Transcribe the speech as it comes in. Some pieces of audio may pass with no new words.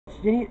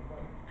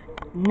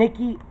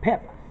Nikki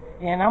Pip,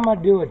 and I'm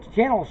gonna do a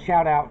channel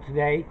shout out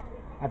today.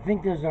 I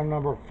think this is our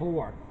number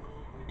 4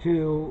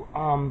 to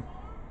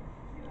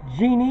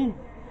Gini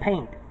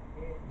Paint,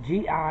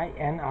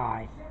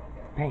 Gini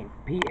Paint,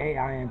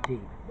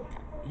 Paint.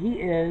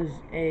 He is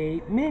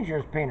a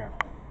miniatures painter,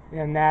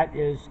 and that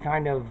is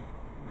kind of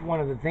one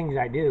of the things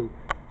I do.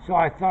 So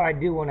I thought I'd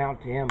do one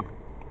out to him.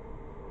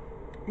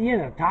 He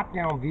has a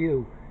top-down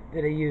view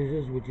that he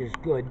uses, which is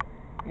good,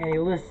 and he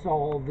lists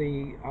all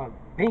the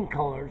paint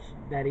colors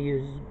that he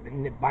uses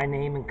by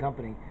name and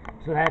company,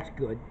 so that's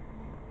good.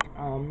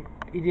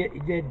 He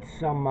did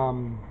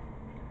some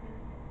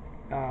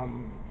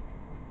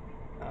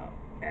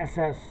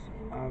SS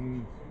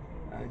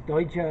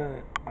Deutsche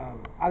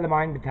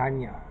Allgemeine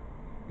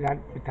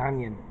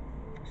Britannien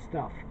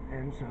stuff,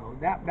 and so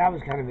that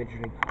was kind of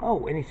interesting.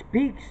 Oh, and he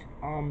speaks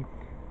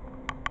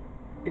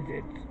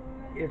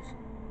it's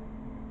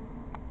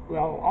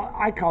well,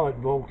 I call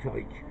it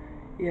Volkdeutsch.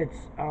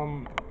 It's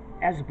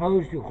as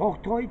opposed to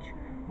Hochdeutsch,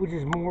 which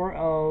is more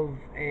of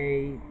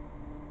a,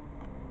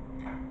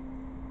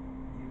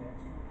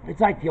 it's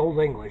like the Old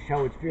English,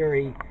 so it's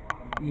very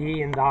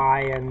ye and I,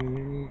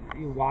 and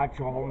you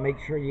watch all, make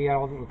sure you get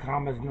all the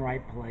commas in the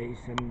right place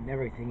and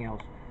everything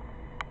else.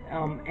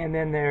 And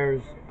then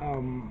there's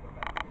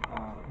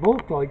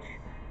Volkdeutsch,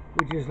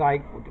 which is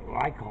like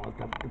what I call it,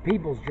 the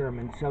people's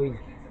German. So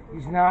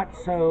he's not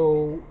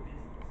so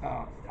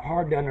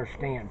hard to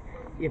understand.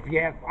 If you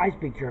have, I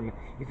speak German.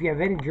 If you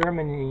have any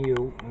German in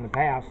you in the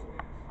past,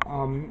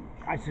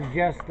 I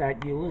suggest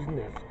that you listen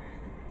to this.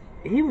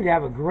 He would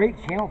have a great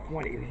channel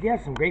for it. He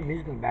has some great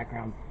music in the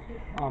background.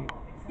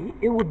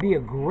 It would be a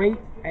great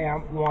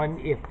one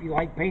if you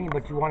like painting,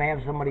 but you want to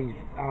have somebody's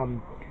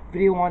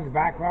video on the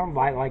background,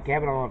 like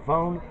have it on a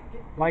phone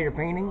while you're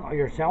painting or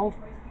yourself.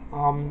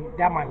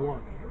 That might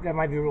work. That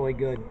might be really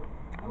good.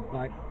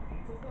 But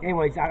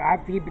anyways, I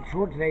have to keep it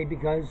short today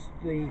because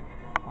the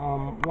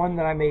one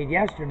that I made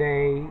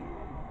yesterday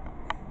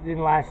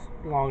didn't last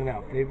long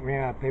enough. They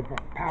ran out of paper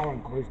power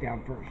and closed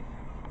down first.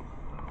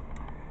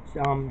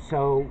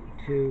 So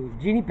to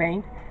Gini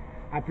Paint,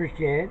 I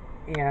appreciate it,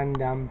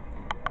 and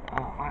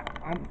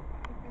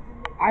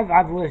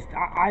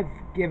I've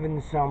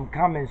given some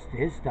comments to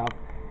his stuff,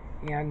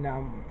 and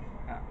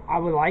I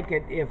would like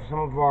it if some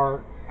of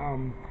our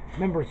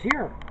members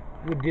here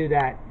would do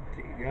that.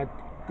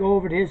 Go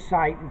over to his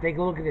site and take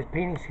a look at his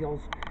painting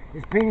skills.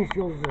 His painting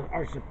skills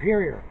are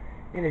superior,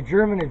 and his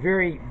German is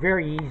very,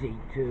 very easy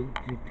to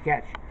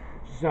catch.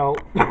 So,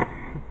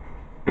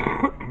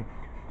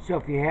 so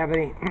if you have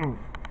any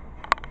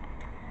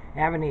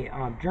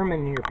German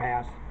in your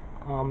past,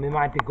 it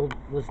might be cool to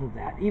listen to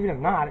that. Even if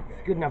not,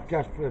 it's good enough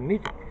just for the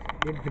music.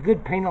 It's a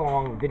good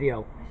paint-along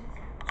video.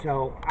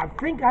 So I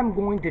think I'm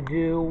going to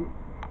do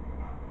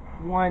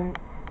one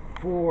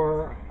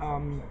for,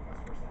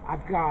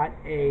 I've got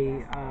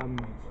an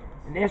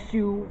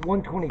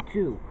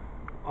SU-122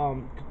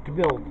 to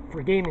build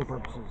for gaming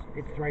purposes.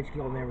 It's the right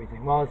scale and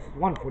everything. Well, it's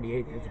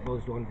 148 as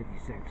opposed to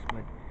 156,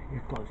 but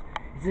it's close.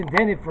 It's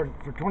intended for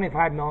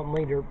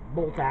 25mm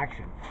bolt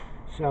action.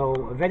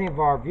 So if any of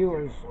our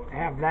viewers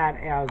have that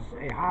as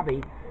a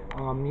hobby,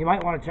 you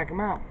might want to check them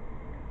out.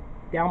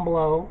 Down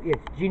below,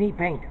 it's Gini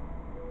Paint.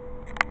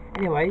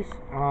 Anyways,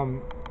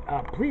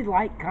 please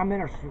like,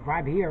 comment, or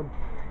subscribe here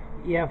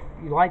if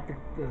you like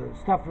the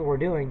stuff that we're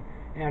doing,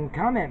 and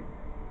comment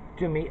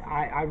to me.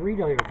 I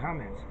read all your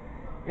comments.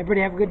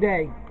 Everybody have a good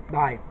day.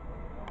 Bye.